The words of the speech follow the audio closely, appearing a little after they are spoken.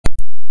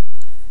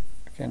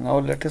Okay, now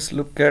let us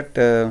look at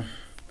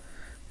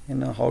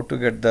how to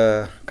get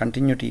the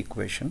continuity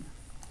equation.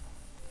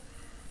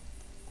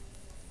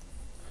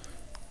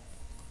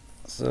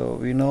 So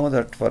we know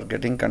that for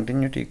getting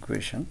continuity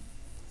equation,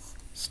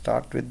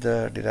 start with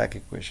the Dirac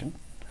equation.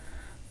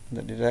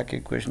 The Dirac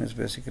equation is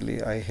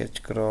basically I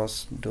h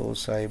cross dou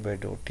psi by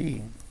dou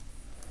t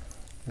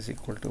is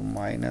equal to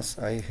minus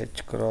I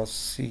h cross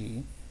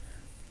c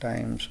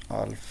times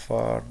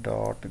alpha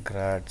dot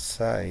grad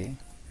psi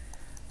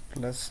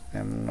plus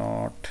m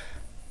naught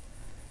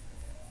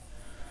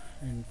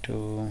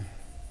into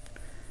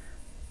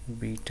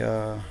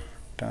beta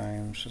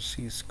times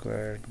c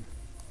squared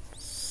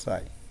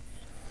psi.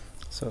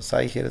 So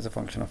psi here is a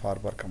function of r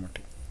bar comma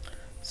t.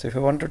 So if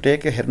you want to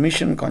take a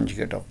Hermitian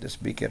conjugate of this,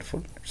 be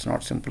careful, it's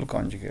not simple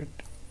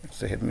conjugate,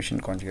 it's a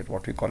Hermitian conjugate,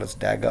 what we call as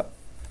dagger.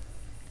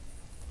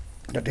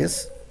 That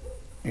is,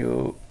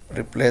 you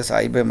replace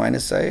I by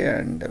minus I,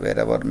 and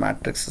wherever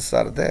matrices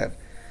are there,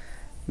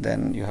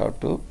 then you have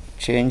to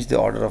change the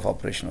order of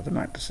operation of the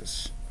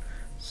matrices.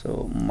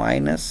 So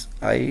minus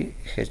I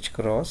h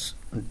cross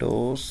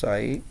dou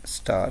psi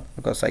star,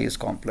 because psi is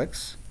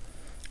complex,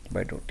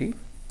 by dou t,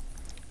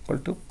 equal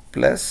to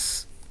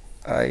plus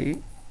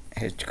I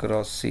h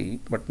cross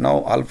c, but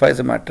now alpha is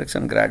a matrix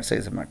and grad psi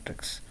is a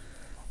matrix.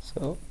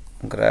 So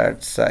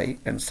grad psi,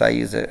 and psi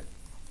is a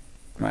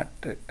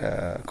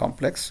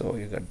complex, so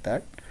you get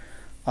that.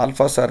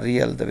 Alphas are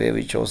real the way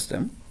we chose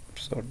them,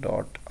 so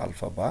dot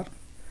alpha bar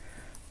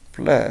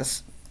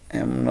plus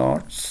m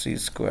naught c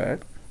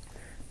squared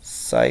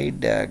psi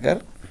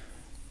dagger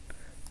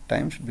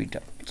times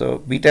beta. So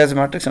beta is a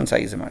matrix and psi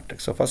is a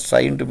matrix. So first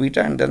psi into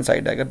beta and then psi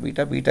dagger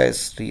beta. Beta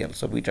is real,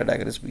 so beta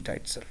dagger is beta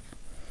itself.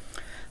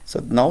 So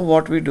now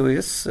what we do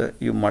is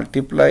you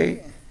multiply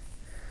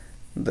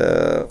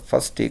the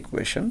first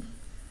equation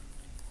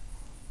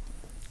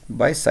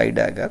by psi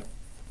dagger.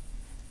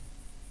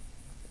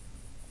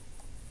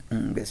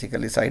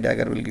 Basically psi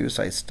dagger will give you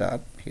psi star.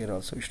 Here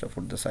also we should have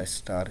put the psi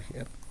star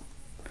here,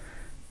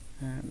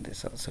 and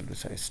this also will be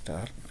psi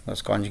star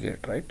because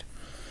conjugate, right?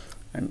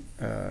 And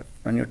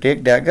when you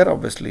take dagger,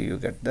 obviously you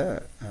get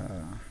the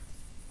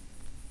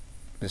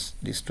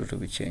these two to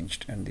be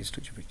changed and these two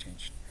to be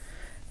changed.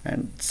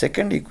 And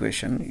second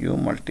equation you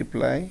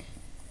multiply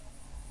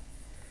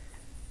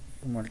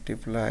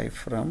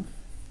from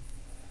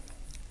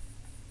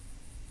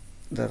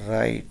the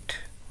right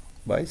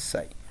by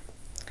psi.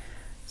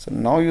 So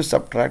now you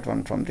subtract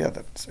one from the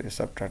other. So you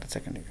subtract the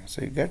second equation.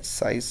 So you get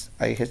psi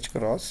I h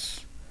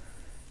cross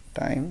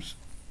times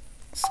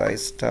psi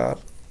star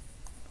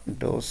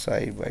dou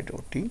psi by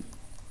dou t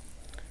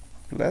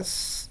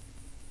plus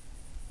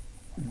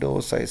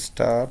dou psi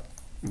star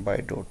by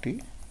dou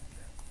t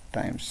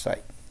times psi.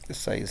 This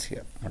psi is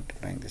here,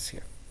 multiplying this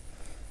here.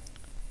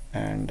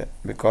 And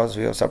because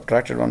we have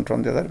subtracted one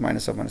from the other,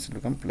 minus of minus will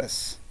become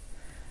plus.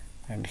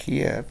 And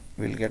here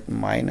we'll get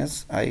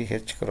minus I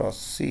h cross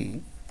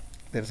c.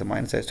 There is a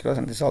minus h cross,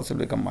 and this also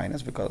will become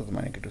minus because of the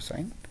negative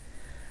sign.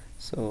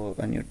 So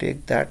when you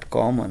take that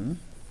common,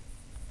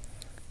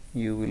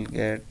 you will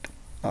get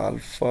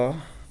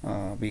alpha,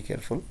 be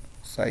careful,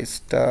 psi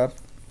star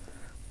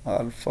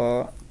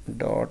alpha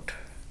dot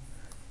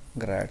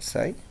grad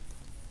psi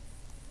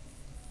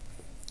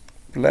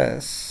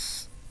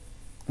plus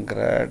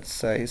grad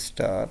psi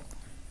star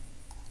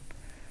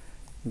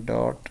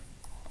dot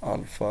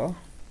alpha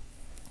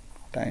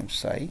times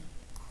psi,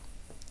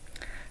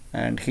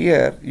 and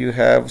here you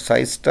have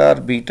psi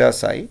star beta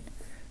psi,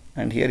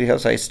 and here you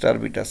have psi star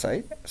beta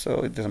psi,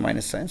 so it is a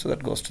minus sign, so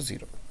that goes to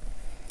 0.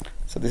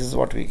 So this is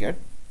what we get.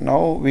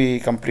 Now we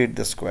complete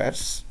the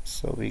squares,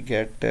 so we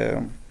get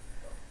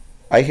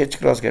I h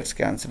cross gets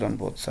cancelled on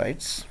both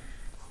sides,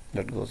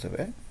 that goes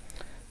away.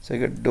 So you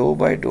get dou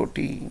by dou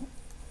t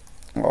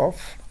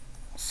of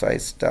psi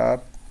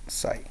star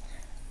psi.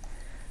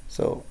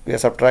 So we are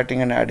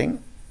subtracting and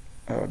adding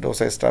dou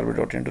psi star by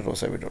dou t into dou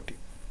psi by dou t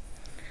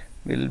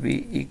will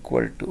be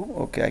equal to,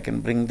 okay, I can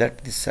bring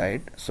that this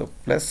side, so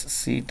plus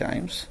c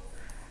times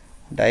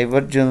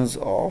divergence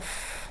of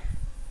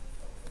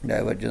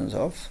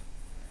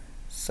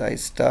psi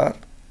star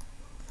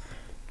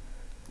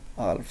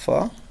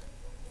alpha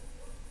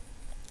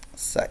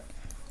psi.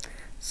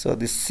 So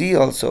this c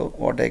also,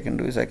 what I can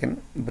do is I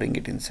can bring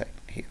it inside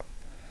here,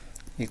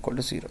 equal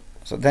to 0.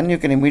 So then you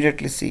can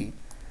immediately see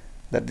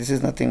that this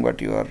is nothing but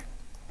your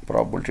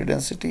probability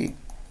density,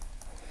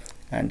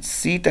 and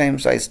c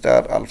times psi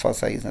star alpha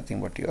psi is nothing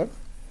but your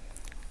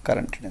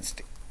current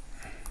density.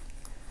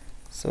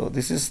 So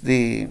this is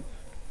the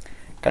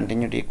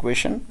continuity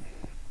equation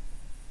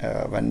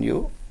when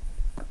you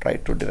try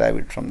to derive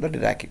it from the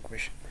Dirac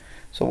equation.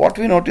 So what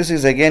we notice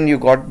is, again, you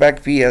got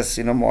back P as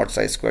mod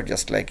psi squared,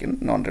 just like in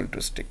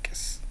non-relativistic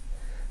case.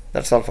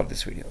 That's all for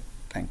this video.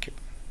 Thank you.